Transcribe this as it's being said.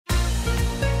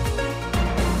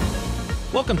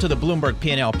Welcome to the Bloomberg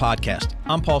P&L podcast.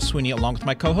 I'm Paul Sweeney along with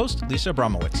my co-host, Lisa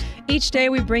Abramowitz. Each day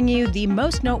we bring you the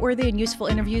most noteworthy and useful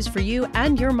interviews for you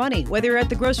and your money, whether you're at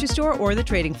the grocery store or the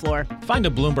trading floor. Find a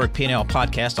Bloomberg P&L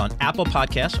podcast on Apple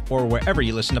Podcasts or wherever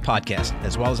you listen to podcasts,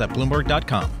 as well as at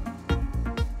Bloomberg.com.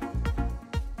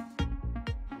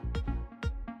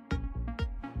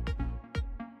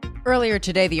 Earlier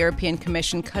today, the European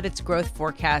Commission cut its growth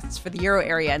forecasts for the euro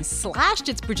area and slashed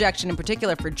its projection in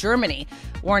particular for Germany,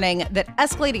 warning that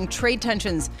escalating trade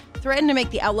tensions threaten to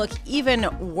make the outlook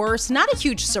even worse. Not a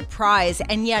huge surprise,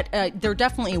 and yet there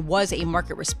definitely was a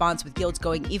market response with yields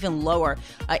going even lower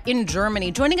in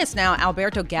Germany. Joining us now,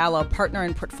 Alberto Gallo, partner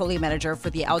and portfolio manager for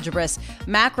the Algebris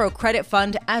Macro Credit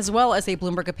Fund, as well as a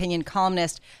Bloomberg Opinion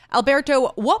columnist.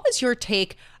 Alberto, what was your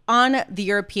take on the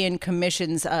European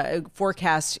Commission's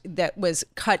forecast that was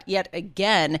cut yet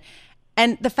again,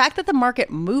 and the fact that the market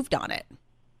moved on it?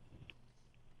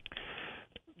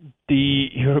 The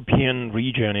European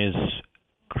region is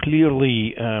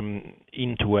clearly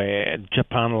into a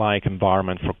Japan-like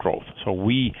environment for growth. So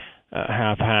we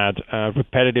have had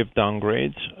repetitive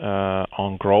downgrades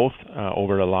on growth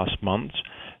over the last months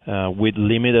with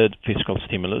limited fiscal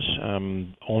stimulus.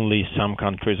 Only some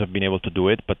countries have been able to do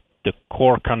it, but the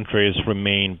core countries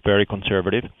remain very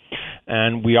conservative.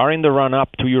 And we are in the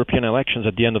run-up to European elections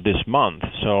at the end of this month.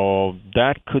 So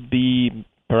that could be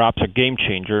perhaps a game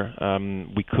changer.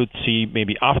 We could see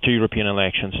maybe after European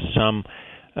elections some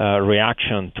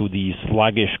reaction to the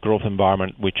sluggish growth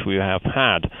environment which we have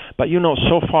had. But,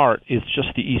 so far it's just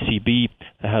the ECB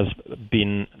that has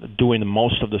been doing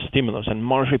most of the stimulus, and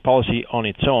monetary policy on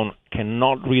its own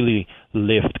cannot really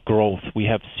lift growth. We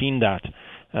have seen that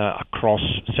across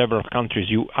several countries.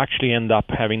 You actually end up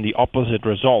having the opposite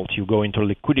result. You go into a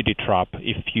liquidity trap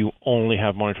if you only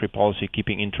have monetary policy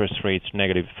keeping interest rates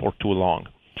negative for too long.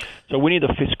 So we need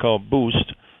a fiscal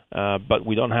boost, but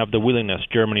we don't have the willingness.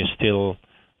 Germany is still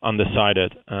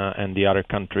undecided, and the other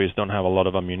countries don't have a lot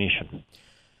of ammunition.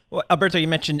 Well, Alberto, you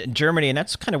mentioned Germany, and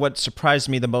that's kind of what surprised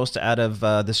me the most out of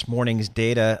this morning's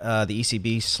data. The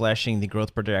ECB slashing the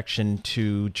growth projection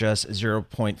to just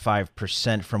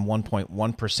 0.5% from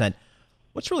 1.1%.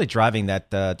 What's really driving that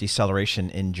deceleration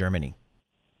in Germany?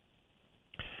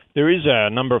 There is a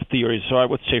number of theories. So I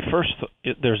would say first,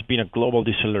 there's been a global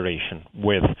deceleration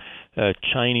with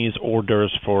Chinese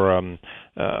orders for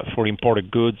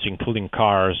imported goods, including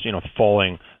cars,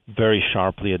 falling very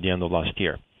sharply at the end of last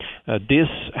year. This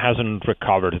hasn't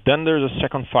recovered. Then there's a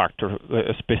second factor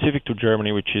specific to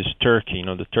Germany, which is Turkey.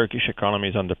 The Turkish economy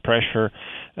is under pressure.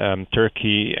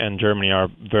 Turkey and Germany are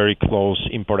very close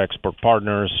import-export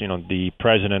partners. The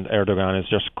President Erdogan has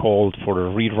just called for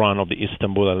a rerun of the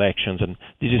Istanbul elections, and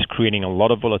this is creating a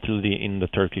lot of volatility in the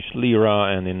Turkish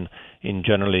lira and in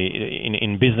generally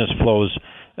in business flows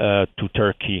to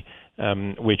Turkey,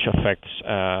 which affects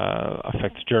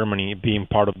Germany being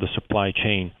part of the supply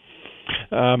chain.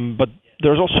 But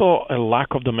there's also a lack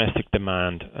of domestic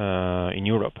demand in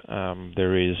Europe.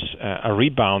 There is a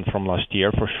rebound from last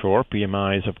year for sure.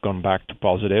 PMIs have gone back to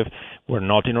positive. We're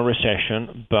not in a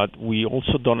recession, but we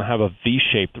also don't have a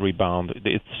V-shaped rebound.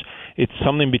 It's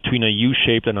something between a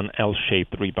U-shaped and an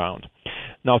L-shaped rebound.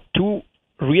 Now, to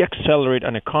reaccelerate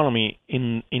an economy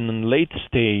in late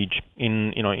stage,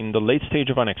 in the late stage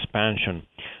of an expansion,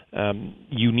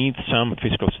 you need some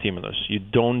fiscal stimulus.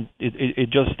 It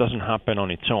just doesn't happen on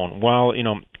its own. While,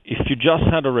 if you just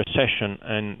had a recession,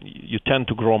 and you tend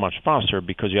to grow much faster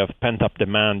because you have pent-up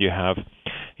demand, you have,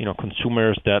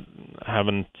 consumers that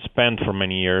haven't spent for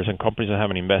many years and companies that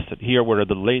haven't invested. Here we're at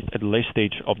the late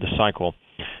stage of the cycle,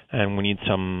 and we need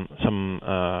some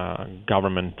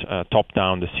government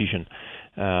top-down decision.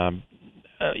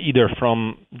 Either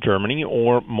from Germany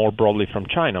or more broadly from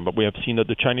China. But we have seen that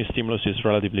the Chinese stimulus is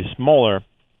relatively smaller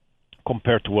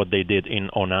compared to what they did in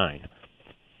 2009.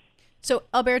 So,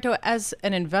 Alberto, as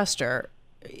an investor,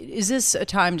 is this a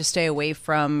time to stay away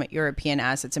from European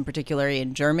assets, in particular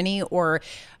in Germany? Or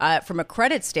from a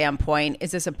credit standpoint,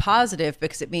 is this a positive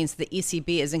because it means the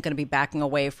ECB isn't going to be backing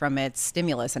away from its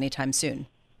stimulus anytime soon?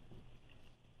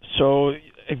 So,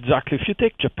 exactly. If you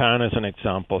take Japan as an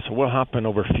example, so what happened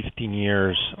over 15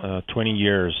 years, 20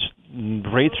 years,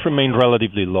 rates remained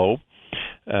relatively low.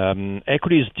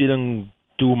 Equities didn't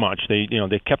do much. They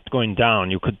kept going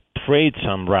down. You could trade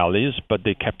some rallies, but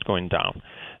they kept going down.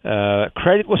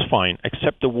 Credit was fine,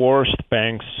 except the worst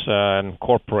banks and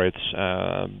corporates.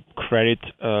 Credit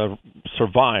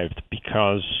survived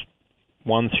because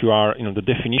once you are, the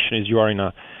definition is you're in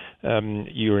a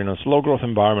slow growth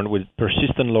environment with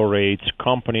persistent low rates.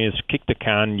 Companies kick the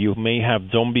can. You may have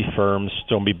zombie firms,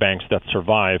 zombie banks that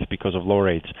survive because of low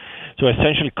rates. So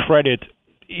essentially, credit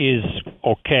is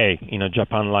okay in a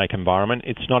Japan-like environment.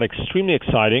 It's not extremely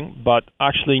exciting, but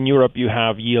actually in Europe you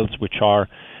have yields which are,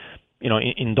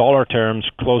 in dollar terms,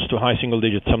 close to high single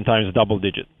digit, sometimes double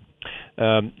digit.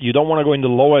 You don't want to go in the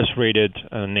lowest rated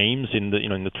names in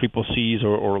the triple C's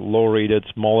or low rated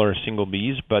smaller single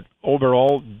B's, but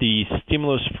overall the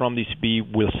stimulus from the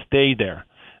ECB will stay there,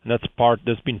 and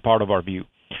that's been part of our view.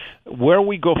 Where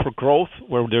we go for growth,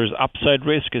 where there's upside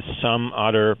risk, is some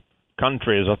other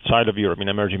countries outside of Europe, in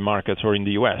emerging markets or in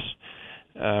the US.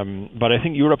 But I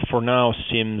think Europe for now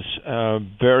seems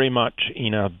very much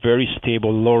in a very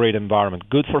stable low-rate environment.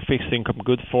 Good for fixed income,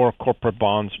 good for corporate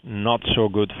bonds, not so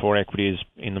good for equities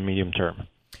in the medium term.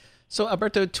 So,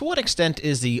 Alberto, to what extent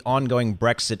is the ongoing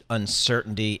Brexit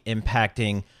uncertainty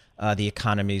impacting the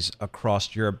economies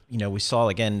across Europe? We saw,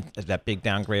 again, that big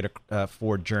downgrade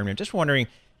for Germany. I'm just wondering,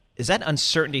 is that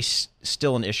uncertainty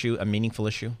still an issue, a meaningful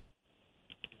issue?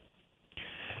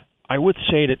 I would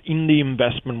say that in the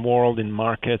investment world, in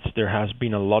markets, there has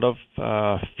been a lot of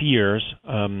fears.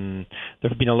 There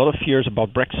have been a lot of fears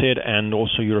about Brexit and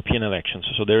also European elections.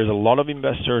 So there is a lot of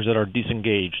investors that are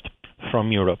disengaged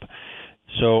from Europe.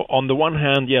 So on the one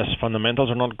hand, yes, fundamentals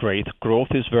are not great. Growth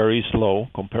is very slow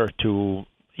compared to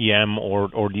EM or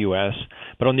the US.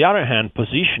 But on the other hand,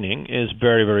 positioning is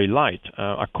very, very light.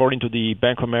 According to the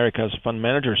Bank of America's Fund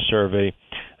Manager Survey,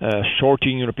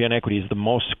 shorting European equity is the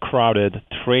most crowded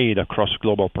trade across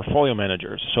global portfolio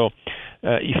managers. So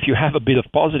if you have a bit of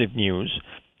positive news,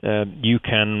 you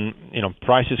can,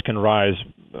 prices can rise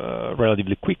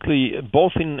relatively quickly,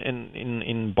 both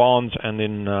in bonds and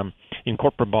in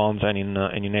corporate bonds and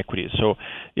in equities. So,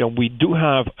 we do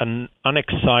have an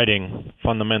unexciting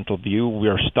fundamental view. We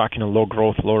are stuck in a low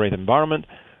growth, low rate environment,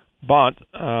 but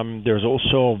there's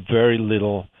also very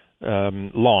little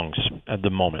longs at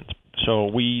the moment. So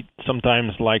we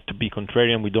sometimes like to be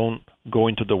contrarian. We don't go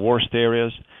into the worst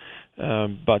areas,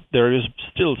 but there is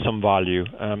still some value.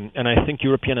 And I think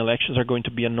European elections are going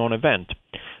to be a non-event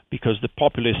because the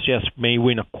populists, yes, may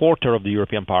win a quarter of the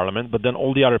European Parliament, but then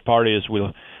all the other parties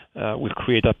will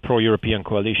create a pro-European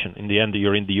coalition. In the end,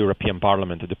 you're in the European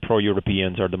Parliament. The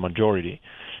pro-Europeans are the majority.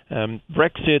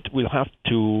 Brexit will have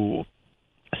to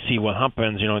see what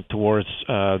happens, towards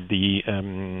the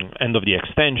end of the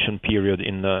extension period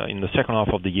in the second half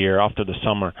of the year after the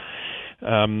summer.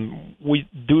 We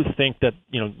do think that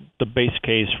the base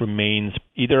case remains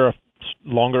either a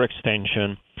longer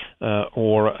extension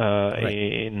or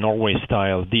a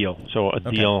Norway-style deal, so a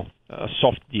deal, a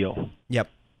soft deal. Yep.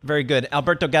 Very good.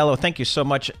 Alberto Gallo, thank you so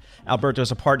much. Alberto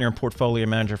is a partner and portfolio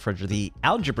manager for the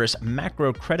Algebris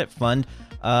Macro Credit Fund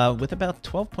with about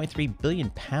 12.3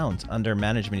 billion pounds under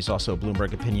management. He's also a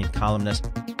Bloomberg opinion columnist.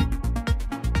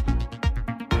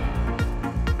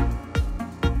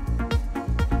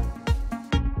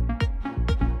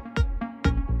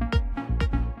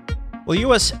 Well,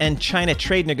 U.S. and China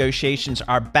trade negotiations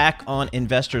are back on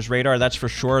investors' radar. That's for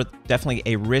sure. Definitely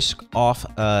a risk-off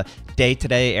day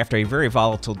today after a very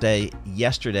volatile day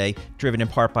yesterday, driven in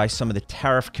part by some of the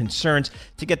tariff concerns.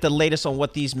 To get the latest on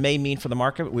what these may mean for the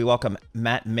market, we welcome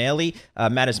Matt Maley.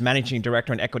 Matt is Managing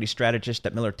Director and Equity Strategist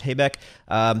at Miller Tabak.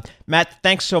 Matt,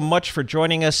 thanks so much for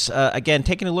joining us. Again,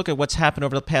 taking a look at what's happened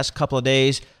over the past couple of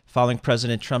days following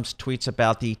President Trump's tweets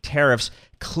about the tariffs.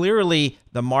 Clearly,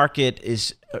 the market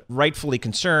is rightfully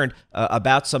concerned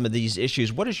about some of these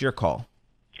issues. What is your call?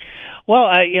 Well,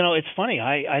 it's funny.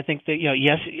 I think that,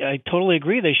 yes, I totally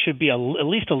agree. They should be at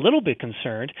least a little bit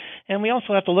concerned. And we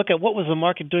also have to look at what was the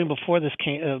market doing before this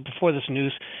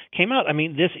news came out. I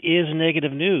mean, this is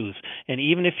negative news. And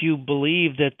even if you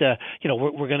believe that,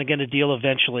 we're going to get a deal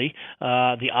eventually,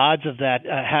 the odds of that,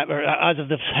 odds of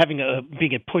this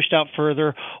being pushed out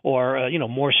further or,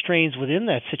 more strains within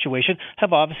that situation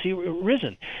have obviously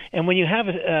risen. And when you have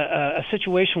a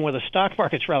situation where the stock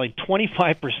market's rallied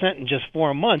 25% in just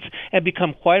 4 months, and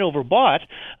become quite overbought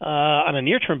on a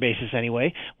near-term basis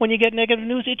anyway, when you get negative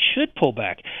news, it should pull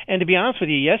back. And to be honest with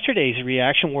you, yesterday's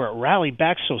reaction where it rallied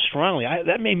back so strongly,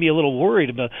 that made me a little worried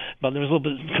about there was a little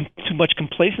bit too much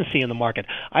complacency in the market.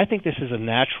 I think this is a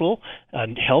natural,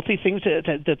 healthy thing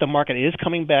that the market is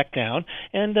coming back down,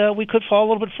 and we could fall a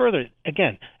little bit further.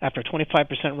 Again, after a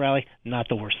 25% rally, not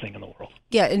the worst thing in the world.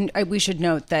 Yeah, and we should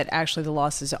note that actually the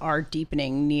losses are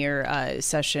deepening near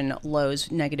session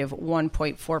lows, negative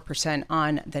 1.4%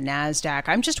 on the NASDAQ.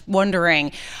 I'm just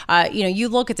wondering, you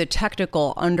look at the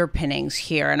technical underpinnings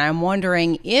here, and I'm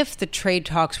wondering if the trade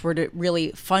talks were to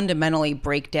really fundamentally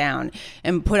break down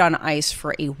and put on ice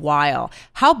for a while,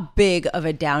 how big of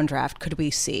a downdraft could we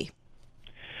see?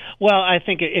 Well, I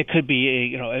think it could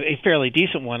be a fairly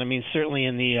decent one. I mean, certainly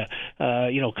in the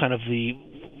kind of the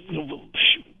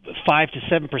 5 to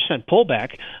 7%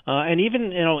 pullback, and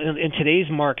even in today's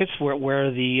markets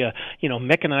where the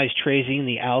mechanized trading,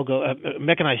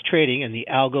 mechanized trading, and the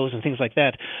algos and things like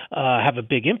that have a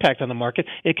big impact on the market,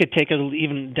 it could take it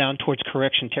even down towards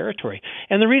correction territory.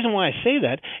 And the reason why I say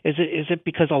that is it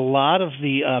because a lot of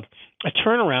the a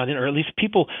turnaround, or at least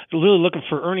people really looking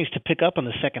for earnings to pick up on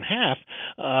the second half,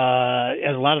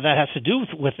 and a lot of that has to do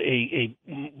with an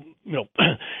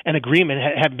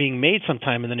agreement being made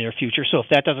sometime in the near future. So if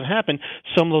that doesn't happen,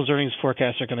 some of those earnings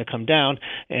forecasts are going to come down,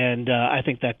 and I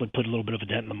think that would put a little bit of a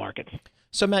dent in the market.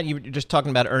 So, Matt, you were just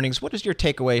talking about earnings. What is your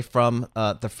takeaway from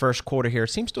the first quarter here? It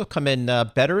seems to have come in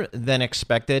better than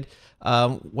expected.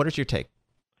 What is your take?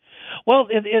 Well,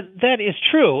 that is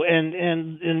true,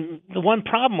 and the one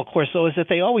problem, of course, though, is that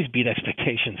they always beat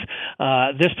expectations.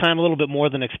 This time, a little bit more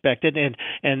than expected, and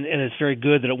it's very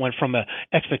good that it went from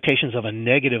expectations of a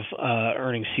negative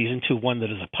earnings season to one that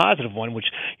is a positive one, which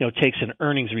takes an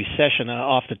earnings recession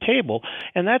off the table,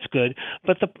 and that's good.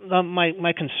 But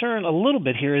my concern a little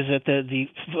bit here is that the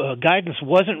guidance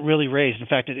wasn't really raised. In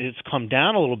fact, it's come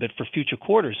down a little bit for future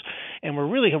quarters, and we're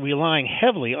really relying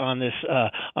heavily on this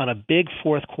on a big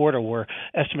fourth quarter, where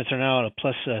estimates are now at a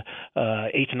plus 8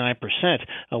 to 9%,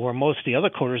 where most of the other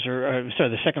quarters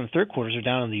the second and third quarters are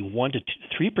down in the 1 to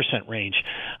 3% range.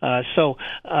 So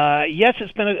yes,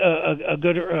 it's been a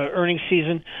good earnings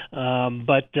season,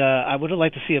 but I would have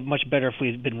liked to see it much better if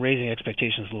we had been raising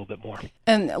expectations a little bit more.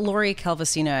 And Lori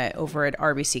Calvasina over at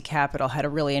RBC Capital had a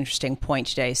really interesting point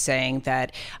today, saying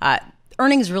that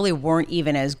earnings really weren't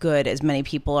even as good as many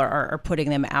people are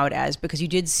putting them out as, because you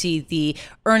did see the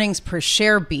earnings per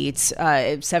share beats.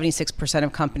 76%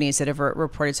 of companies that have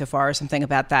reported so far, or something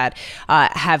about that,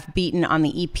 have beaten on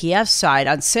the EPS side.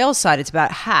 On sales side, it's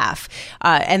about half.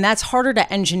 And that's harder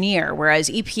to engineer, whereas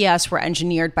EPS were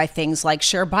engineered by things like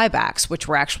share buybacks, which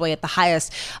were actually at the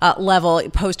highest level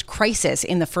post-crisis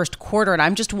in the first quarter. And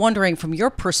I'm just wondering, from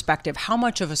your perspective, how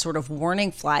much of a sort of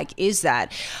warning flag is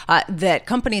that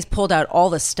companies pulled out all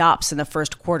the stops in the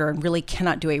first quarter and really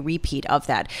cannot do a repeat of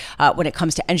that when it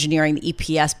comes to engineering the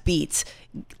EPS beats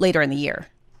later in the year?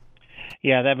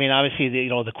 Yeah, I mean, obviously,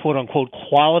 the quote-unquote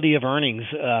quality of earnings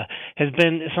has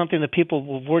been something that people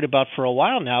were worried about for a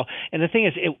while now. And the thing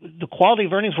is, the quality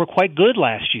of earnings were quite good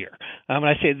last year. When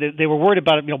I say they were worried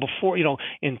about it, before,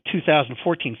 in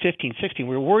 2014, 15, 16,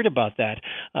 we were worried about that.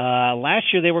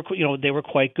 Last year, they were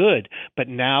quite good. But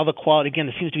now the quality, again,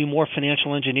 there seems to be more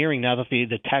financial engineering now that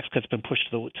the tax cut's been pushed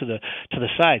to the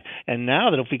side. And now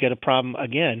that if we get a problem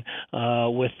again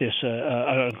with this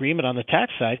agreement on the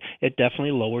tax side, it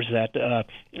definitely lowers that.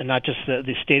 Not just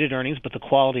the stated earnings, but the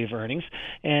quality of earnings.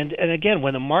 And again,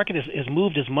 when the market is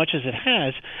moved as much as it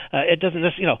has, it doesn't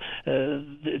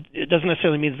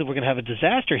necessarily mean that we're going to have a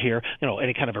disaster here,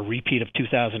 any kind of a repeat of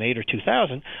 2008 or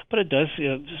 2000, but it does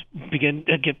begin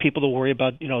to get people to worry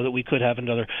about, that we could have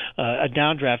another a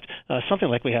downdraft, something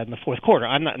like we had in the fourth quarter.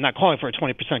 I'm not calling for a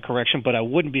 20% correction, but I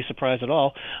wouldn't be surprised at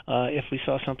all if we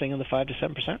saw something in the 5 to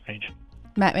 7% range.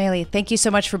 Matt Maley, thank you so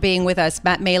much for being with us.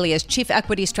 Matt Maley is Chief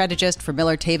Equity Strategist for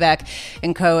Miller Tabak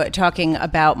 & Co., talking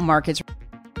about markets.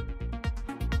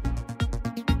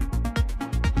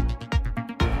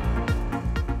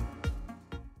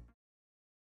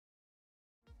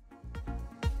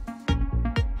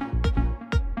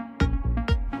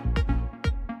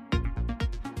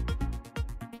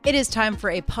 It is time for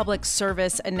a public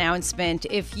service announcement.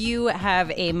 If you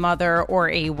have a mother or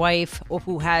a wife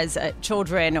who has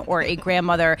children or a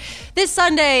grandmother, this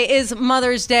Sunday is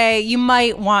Mother's Day. You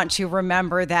might want to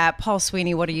remember that. Paul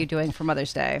Sweeney, what are you doing for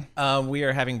Mother's Day? We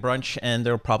are having brunch, and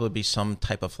there will probably be some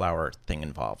type of flower thing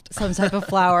involved. Some type of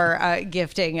flower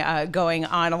gifting going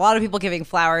on. A lot of people giving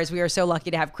flowers. We are so lucky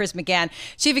to have Chris McGann,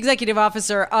 Chief Executive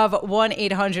Officer of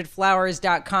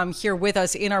 1-800-Flowers.com, here with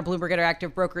us in our Bloomberg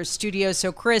Interactive Brokers studios.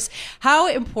 So, Chris, how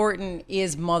important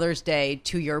is Mother's Day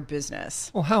to your business?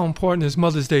 Well, how important is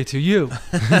Mother's Day to you?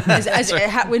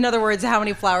 In other words, how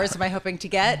many flowers am I hoping to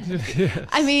get? Yes.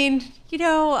 I mean,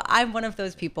 I'm one of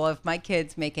those people. If my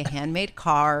kids make a handmade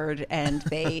card and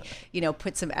they,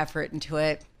 put some effort into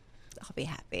it, I'll be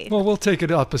happy. Well, we'll take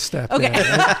it up a step. Okay.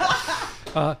 Then, right?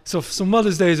 So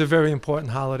Mother's Day is a very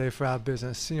important holiday for our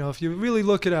business. If you really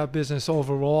look at our business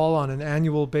overall on an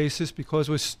annual basis, because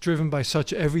we're driven by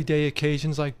such everyday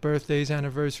occasions like birthdays,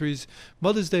 anniversaries,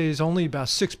 Mother's Day is only about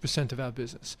 6% of our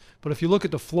business. But if you look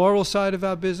at the floral side of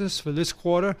our business for this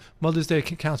quarter, Mother's Day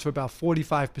accounts for about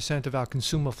 45% of our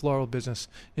consumer floral business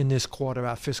in this quarter,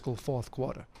 our fiscal fourth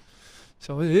quarter.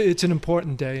 So it's an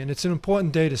important day, and it's an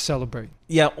important day to celebrate.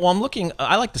 Yeah, well,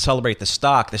 I like to celebrate the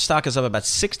stock. The stock is up about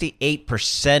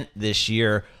 68% this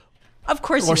year. Of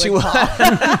course Of course you would, Paul.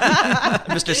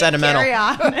 Mr. Sentimental. Carry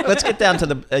on. Let's get down to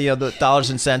the dollars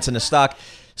and cents in the stock.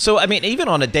 So, I mean, even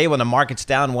on a day when the market's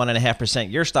down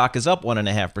 1.5%, your stock is up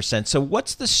 1.5%. So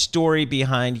what's the story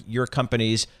behind your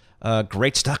company's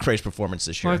great stock price performance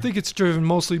this year? Well, I think it's driven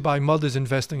mostly by mothers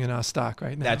investing in our stock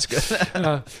right now. That's good.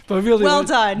 But really, Well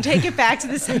done. Take it back to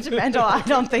the sentimental. I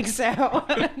don't think so.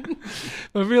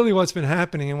 But really what's been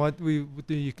happening and what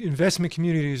the investment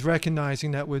community is recognizing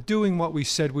that we're doing what we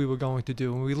said we were going to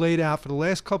do. And we laid out for the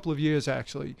last couple of years,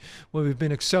 actually, where we've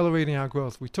been accelerating our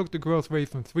growth. We took the growth rate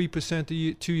from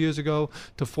 3% 2 years ago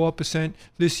to 4%.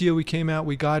 This year we came out,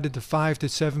 we guided to 5 to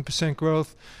 7%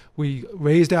 growth. We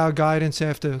raised our guidance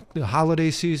after the holiday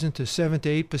season to 7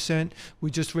 to 8%. We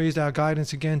just raised our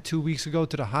guidance again 2 weeks ago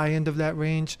to the high end of that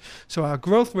range. So our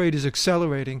growth rate is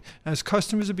accelerating as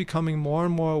customers are becoming more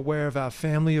and more aware of our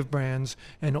family of brands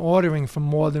and ordering from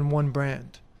more than one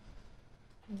brand.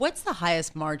 What's the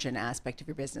highest margin aspect of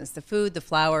your business? The food, the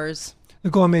flowers? The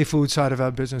gourmet food side of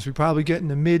our business, we probably get in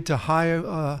the mid to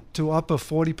higher to upper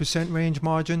 40% range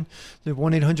margin. The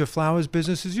 1-800-Flowers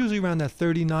business is usually around that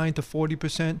 39 to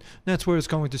 40%. That's where it's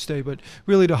going to stay. But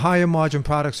really, the higher margin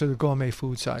products are the gourmet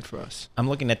food side for us. I'm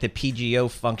looking at the PGO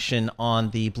function on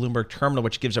the Bloomberg terminal,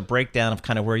 which gives a breakdown of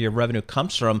kind of where your revenue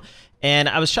comes from. And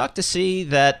I was shocked to see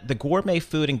that the gourmet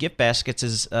food and gift baskets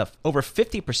is over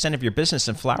 50% of your business,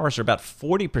 and flowers are about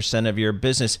 40% of your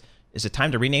business. Is it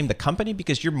time to rename the company?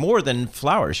 Because you're more than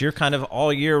flowers. You're kind of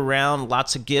all year round,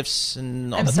 lots of gifts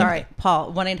and all I'm the sorry,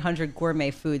 Paul, 1-800 Gourmet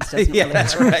Foods doesn't Yeah, really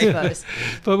that's work, right. I suppose.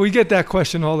 But we get that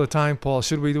question all the time, Paul.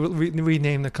 Should we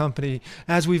rename the company?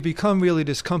 As we've become really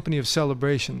this company of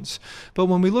celebrations. But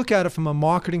when we look at it from a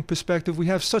marketing perspective, we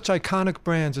have such iconic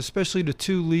brands, especially the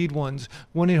two lead ones,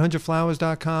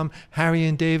 1-800-Flowers.com, Harry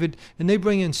and David, and they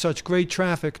bring in such great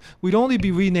traffic. We'd only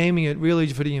be renaming it really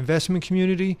for the investment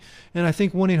community. And I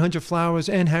think 1-800-Flowers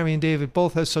and Harry and David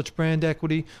both have such brand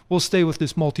equity. We'll stay with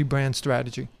this multi-brand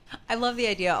strategy. I love the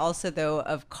idea also, though,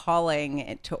 of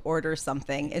calling to order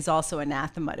something is also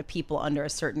anathema to people under a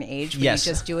certain age when Yes.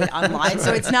 you just do it online.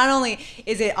 So it's not only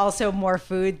is it also more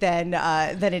food than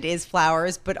it is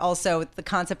flowers, but also the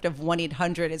concept of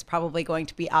 1-800 is probably going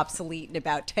to be obsolete in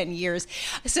about 10 years.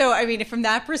 So, I mean, from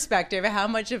that perspective, how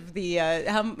much of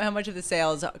the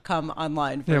sales come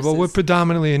online? Yeah, well, we're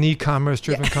predominantly an e-commerce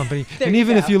driven company. And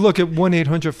even if you look at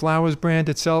 1-800-Flowers brand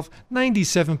itself,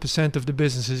 97% of the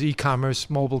business is e-commerce,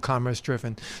 mobile commerce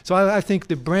driven. So I think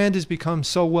the brand has become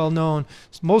so well known,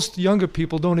 most younger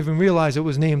people don't even realize it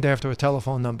was named after a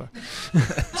telephone number.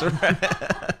 That's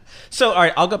right. So, all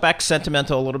right, I'll go back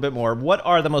sentimental a little bit more. What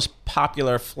are the most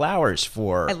popular flowers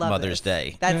for I love Mother's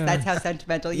this. Day? That's how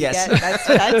sentimental you Yes.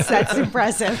 get. That's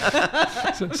impressive.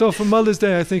 So for Mother's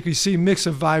Day, I think we see a mix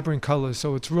of vibrant colors.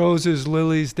 So it's roses,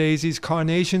 lilies, daisies,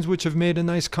 carnations, which have made a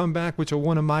nice comeback, which are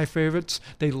one of my favorites.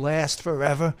 They last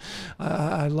forever.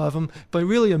 I love them. But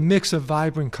really a mix of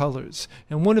vibrant colors.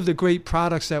 And one of the great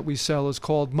products that we sell is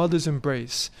called Mother's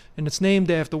Embrace. And it's named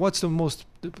after what's the most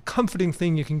comforting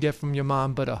thing you can get from your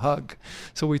mom but a hug.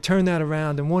 So we turn that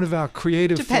around, and one of our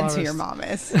creative Depends who florists, your mom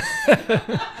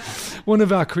is. one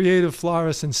of our creative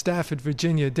florists in Stafford,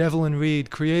 Virginia, Devlin Reed,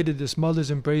 created this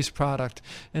Mother's Embrace product,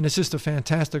 and it's just a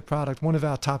fantastic product, one of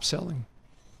our top selling.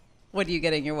 What are you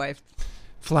getting your wife?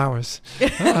 Flowers.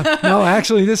 No,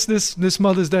 actually, this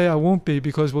Mother's Day I won't be,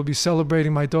 because we'll be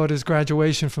celebrating my daughter's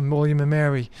graduation from William and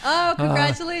Mary. Oh,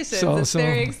 congratulations. That's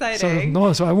very exciting.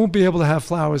 So I won't be able to have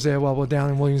flowers there while we're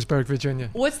down in Williamsburg, Virginia.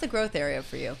 What's the growth area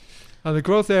for you? The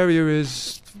growth area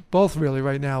is both really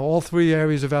right now. All three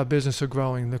areas of our business are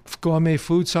growing. The gourmet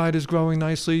food side is growing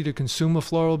nicely. The consumer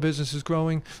floral business is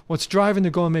growing. What's driving the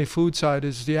gourmet food side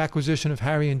is the acquisition of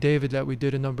Harry and David that we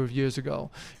did a number of years ago.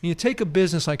 And you take a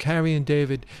business like Harry and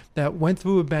David that went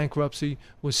through a bankruptcy,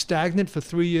 was stagnant for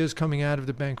 3 years coming out of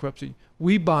the bankruptcy.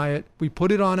 We buy it, we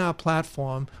put it on our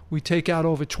platform, we take out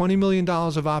over $20 million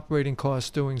of operating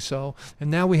costs doing so, and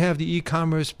now we have the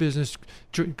e-commerce business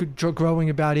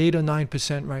growing about 8 or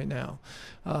 9% right now.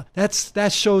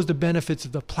 That shows the benefits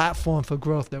of the platform for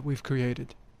growth that we've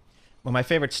created. Well, my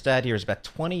favorite stat here is about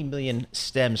 20 million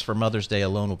stems for Mother's Day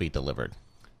alone will be delivered.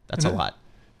 That's a lot.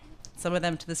 Some of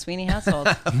them to the Sweeney household.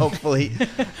 Hopefully.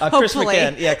 Chris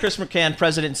McCann. Chris McCann,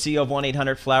 President and CEO of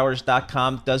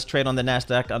 1-800-Flowers.com, does trade on the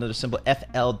NASDAQ under the symbol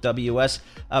FLWS.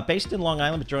 Based in Long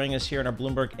Island, but joining us here in our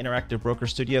Bloomberg Interactive Broker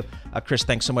Studio. Chris,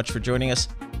 thanks so much for joining us.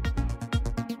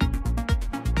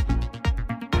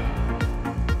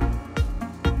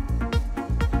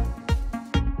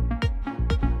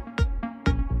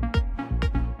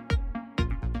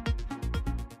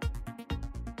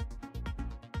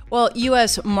 Well,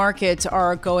 U.S. markets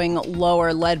are going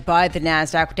lower, led by the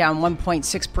NASDAQ, down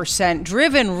 1.6%,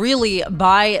 driven really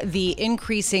by the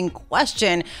increasing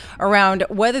question around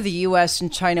whether the U.S. and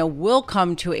China will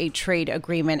come to a trade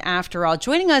agreement after all.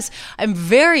 Joining us, I'm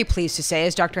very pleased to say,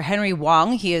 is Dr. Henry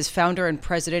Wang. He is founder and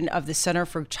president of the Center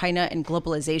for China and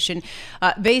Globalization,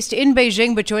 based in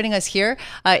Beijing, but joining us here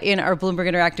in our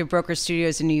Bloomberg Interactive Broker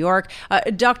Studios in New York.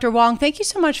 Dr. Wang, thank you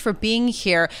so much for being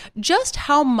here. Just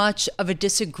how much of a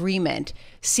disagreement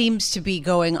seems to be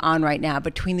going on right now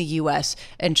between the U.S.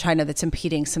 and China that's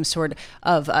impeding some sort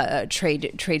of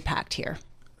trade pact here?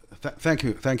 Thank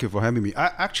you for having me.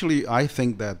 I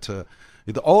think that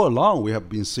all along we have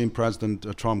been seeing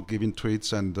President Trump giving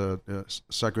tweets and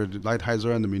Secretary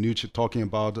Lighthizer and Mnuchin talking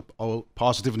about all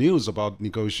positive news about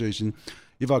negotiation.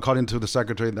 If according to the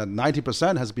Secretary that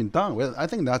 90% has been done, well, I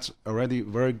think that's already a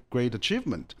very great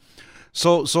achievement.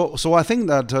 So I think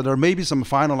that there may be some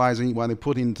finalizing when they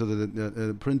put into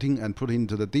the printing and put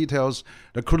into the details.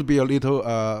 There could be a little,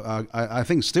 I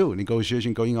think, still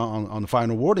negotiation going on the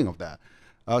final wording of that.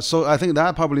 So I think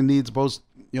that probably needs both,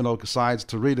 sides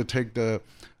to really take the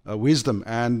wisdom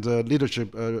and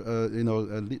leadership,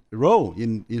 role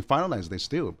in finalizing this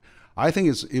deal. I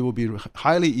think it will be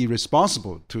highly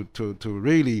irresponsible to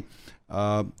really.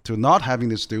 To not having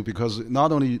this deal, because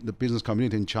not only the business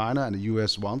community in China and the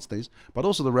U.S. wants this, but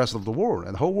also the rest of the world.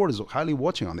 And the whole world is highly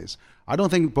watching on this. I don't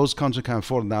think both countries can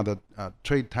afford another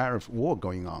trade tariff war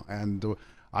going on. And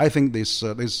I think this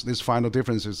final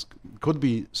differences could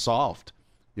be solved,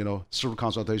 through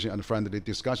consultation and friendly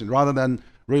discussion, rather than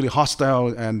really hostile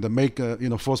and make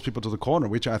force people to the corner,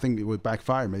 which I think it would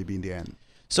backfire maybe in the end.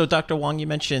 So, Dr. Wang, you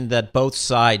mentioned that both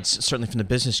sides, certainly from the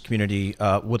business community,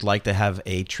 would like to have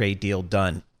a trade deal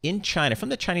done. In China, from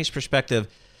the Chinese perspective,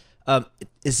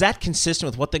 is that consistent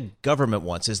with what the government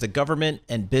wants? Is the government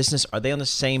and business, are they on the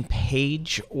same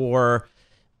page, or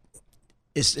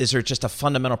is there just a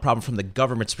fundamental problem from the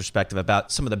government's perspective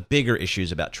about some of the bigger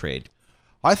issues about trade?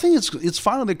 I think it's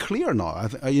finally clear now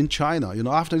in China.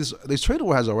 After this trade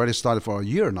war has already started for a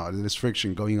year now, this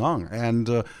friction going on,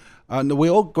 and we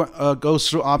all go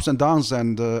through ups and downs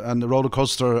and the roller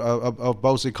coaster of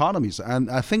both economies. And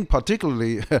I think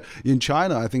particularly in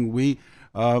China, I think we,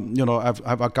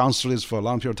 have gone through this for a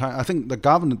long period of time. I think the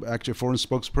government, actually, foreign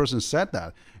spokesperson said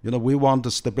that, we want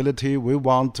the stability, we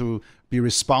want to be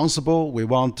responsible, we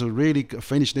want to really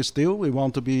finish this deal, we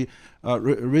want to be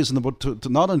reasonable to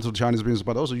not only to Chinese business,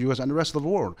 but also U.S. and the rest of the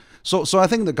world. So I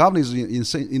think the government is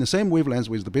in the same wavelength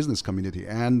with the business community.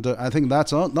 And I think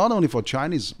that's not only for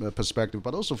Chinese perspective,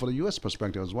 but also for the U.S.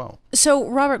 perspective as well. So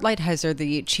Robert Lighthizer,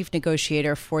 the chief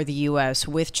negotiator for the U.S.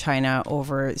 with China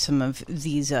over some of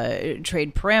these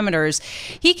trade parameters,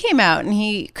 he came out and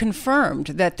he confirmed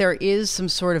that there is some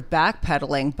sort of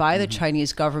backpedaling by the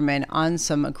Chinese government on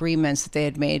some agreements that they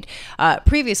had made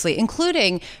previously,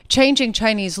 including changing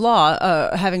Chinese law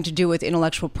having to do with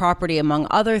intellectual property, among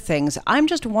other things. I'm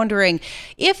just wondering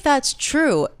if that's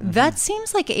true. That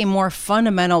seems like a more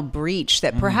fundamental breach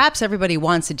that perhaps everybody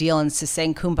wants a deal and is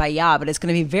saying kumbaya, but it's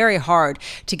going to be very hard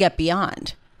to get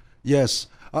beyond. Yes.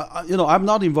 I'm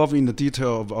not involved in the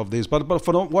detail of this, but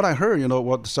from what I heard,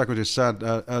 what the secretary said,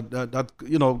 that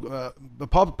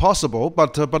possible,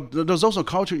 but there's also a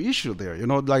cultural issue there.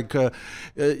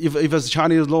 If a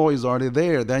Chinese law is already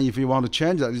there, then if you want to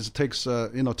change that, it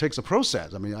takes a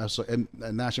process. I mean, and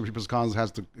National People's Council has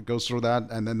to go through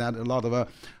that, and then that a lot of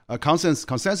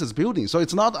consensus building. So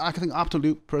it's not, I think, up to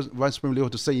Vice President Liu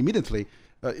to say immediately.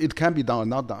 It can be done or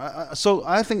not done. So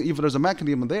I think if there's a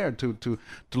mechanism there to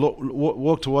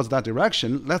work towards that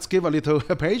direction, let's give a little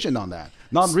patience on that.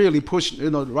 Not really push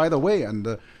right away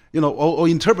and or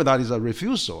interpret that as a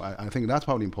refusal. I think that's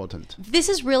probably important. This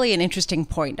is really an interesting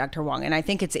point, Dr. Wang, and I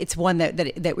think it's one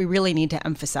that we really need to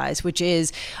emphasize, which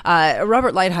is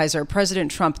Robert Lighthizer, President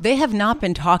Trump, they have not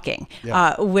been talking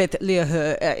with Liu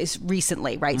He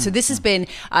recently, right? So this has been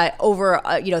over,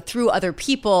 through other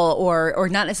people or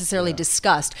not necessarily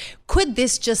discussed. Could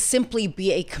this just simply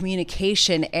be a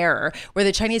communication error where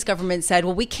the Chinese government said,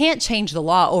 well, we can't change the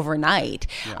law overnight,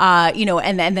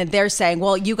 and then they're saying,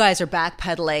 well, you guys are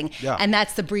backpedaling. And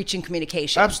that's the breach in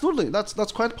communication. Absolutely,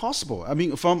 that's quite possible. I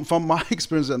mean, from my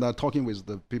experience and talking with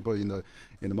the people in the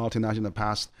multinational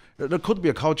past, there could be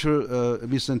a cultural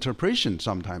misinterpretation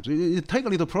sometimes. It takes a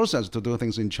little process to do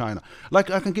things in China. Like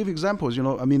I can give examples.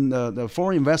 The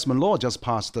foreign investment law just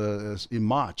passed in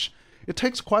March. It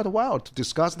takes quite a while to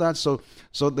discuss that. So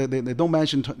they don't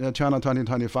mention China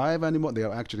 2025 anymore. They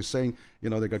are actually saying,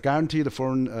 they can guarantee the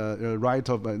foreign right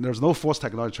of, there's no forced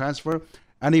technology transfer.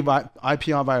 Any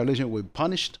IPR violation will be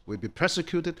punished, will be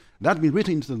prosecuted. That will be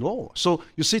written into the law. So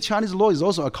you see, Chinese law is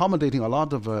also accommodating a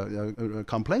lot of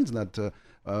complaints that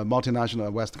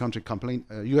multinational West country complain,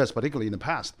 U.S. particularly in the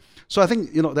past. So I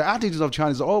think the attitudes of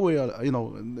China is always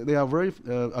they are very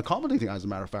accommodating. As a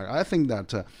matter of fact, I think that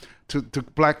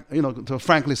to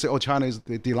frankly say, China is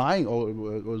denying or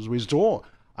withdraw.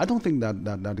 I don't think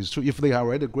that is true. If they are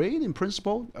already agreed in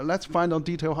principle, let's find out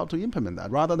detail how to implement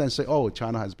that, rather than say,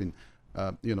 China has been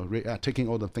taking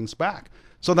all the things back.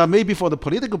 So that maybe for the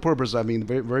political purpose, I mean,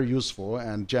 very, very useful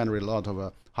and generate a lot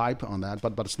of hype on that.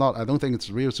 But it's not. I don't think it's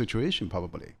a real situation,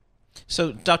 probably.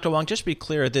 So, Dr. Wang, just to be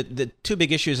clear, the two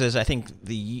big issues, as I think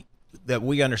that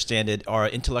we understand it, are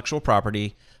intellectual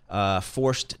property,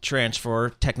 forced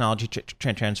transfer, technology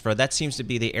transfer. That seems to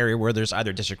be the area where there's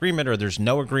either disagreement or there's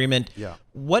no agreement. Yeah.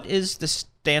 What is the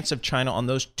stance of China on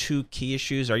those two key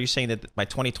issues? Are you saying that by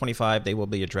 2025 they will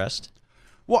be addressed?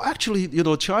 Well, actually,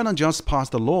 China just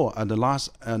passed a law at the last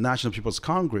National People's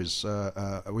Congress,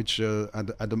 which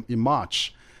in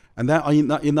March. And then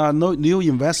in our new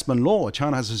investment law,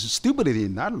 China has stipulated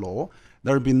in that law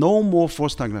there will be no more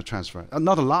forced technology transfer,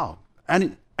 not allowed,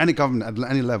 any government at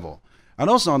any level. And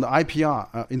also on the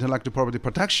IPR, intellectual property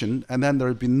protection, and then there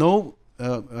will be no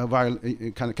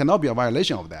cannot be a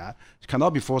violation of that. It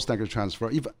cannot be forced technology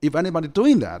transfer. If anybody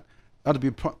doing that, that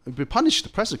will be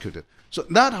punished, prosecuted. So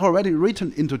that already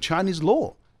written into Chinese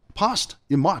law, passed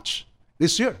in March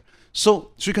this year.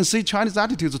 So you can see Chinese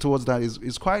attitudes towards that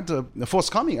is quite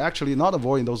forthcoming, actually, not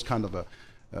avoiding those kind of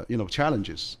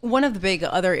challenges. One of the big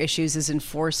other issues is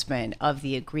enforcement of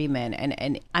the agreement.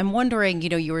 And I'm wondering,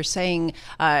 you were saying,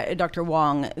 Dr.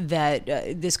 Wang, that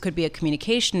this could be a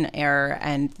communication error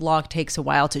and law takes a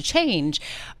while to change.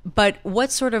 But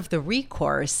what's sort of the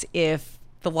recourse if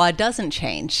the law doesn't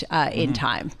change in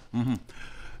time? Mm-hmm.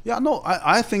 Yeah, no,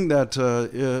 I think that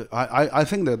I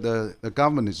think that the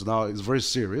government is very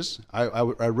serious. I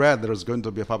read there's going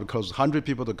to be probably close to 100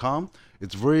 people to come.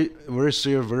 It's very, very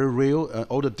serious, very real.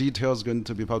 All the details going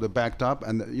to be probably backed up,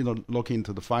 and looking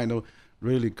into the final,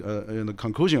 really, the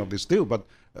conclusion of this deal. But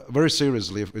very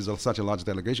seriously, with such a large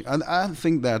delegation, and I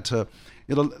think that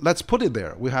let's put it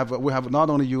there. We have not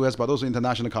only U.S. but also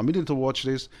international community to watch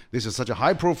this. This is such a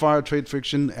high-profile trade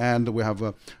friction, and we have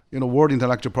World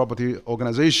Intellectual Property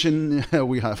Organization.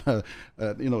 We have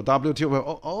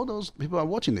WTO. All those people are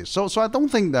watching this. So I don't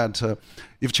think that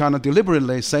if China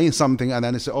deliberately saying something and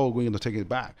then they say, we're going to take it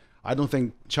back. I don't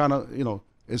think China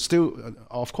is still,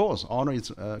 of course, honor its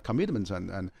commitments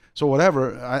and so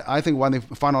whatever. I think when they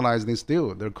finalize this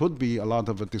deal, there could be a lot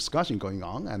of discussion going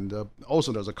on, and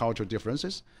also there's a cultural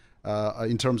differences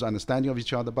in terms of understanding of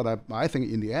each other. But I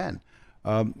think in the end,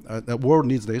 the world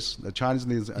needs this, the Chinese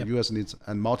needs, the U.S. needs,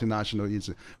 and multinational needs.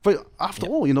 But after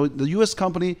all, the U.S.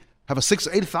 company have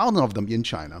 8,000 of them in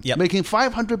China, making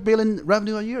 500 billion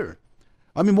revenue a year.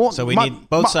 I mean, more. So we need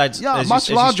both sides. Yeah, much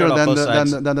larger than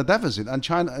the deficit. And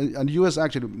China and U.S.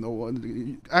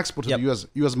 actually export to the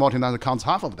U.S. multinational counts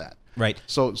half of that. Right.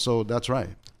 So that's right.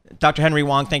 Dr. Henry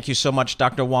Wang, thank you so much.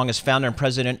 Dr. Wang is founder and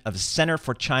president of the Center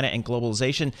for China and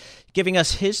Globalization, giving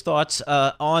us his thoughts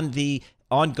on the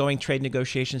ongoing trade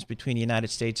negotiations between the United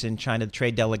States and China. The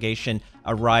trade delegation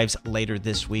arrives later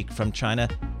this week from China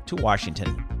to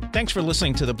Washington. Thanks for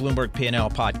listening to the Bloomberg P&L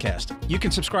podcast. You can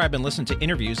subscribe and listen to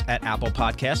interviews at Apple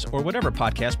Podcasts or whatever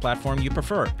podcast platform you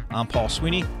prefer. I'm Paul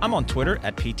Sweeney. I'm on Twitter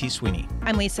at PT Sweeney.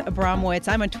 I'm Lisa Abramowitz.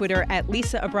 I'm on Twitter at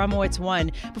Lisa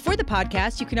Abramowitz1. Before the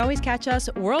podcast, you can always catch us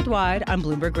worldwide on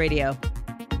Bloomberg Radio.